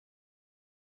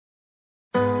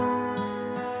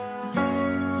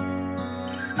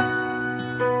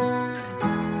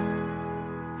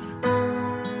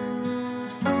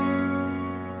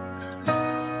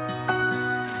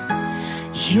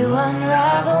You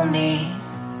unravel me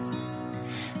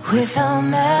with a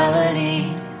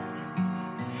melody.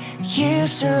 You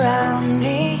surround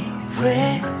me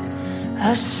with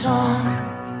a song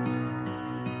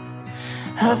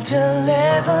of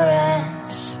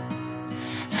deliverance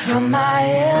from my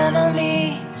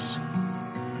enemies,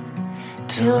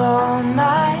 till all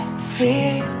my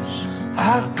fears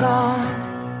are gone.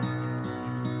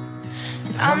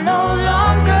 I'm no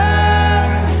longer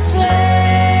a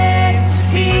slave to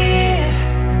fear.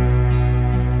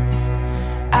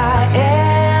 I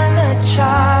am a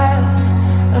child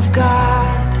of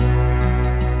God.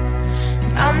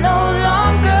 I'm no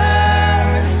longer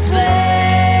a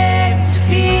slave to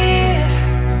fear.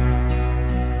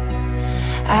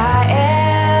 I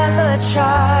am a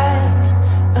child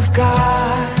of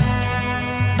God.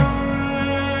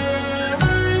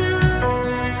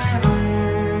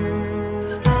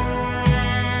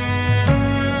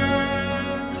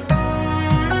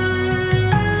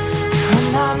 From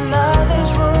my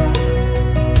mother's womb,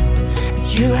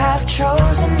 you have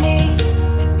chosen me.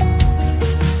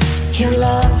 Your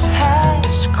love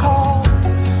has called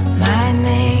my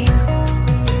name.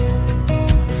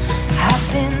 I've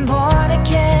been born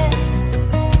again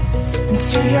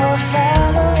into your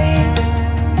family.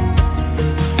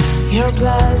 Your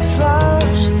blood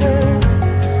flows through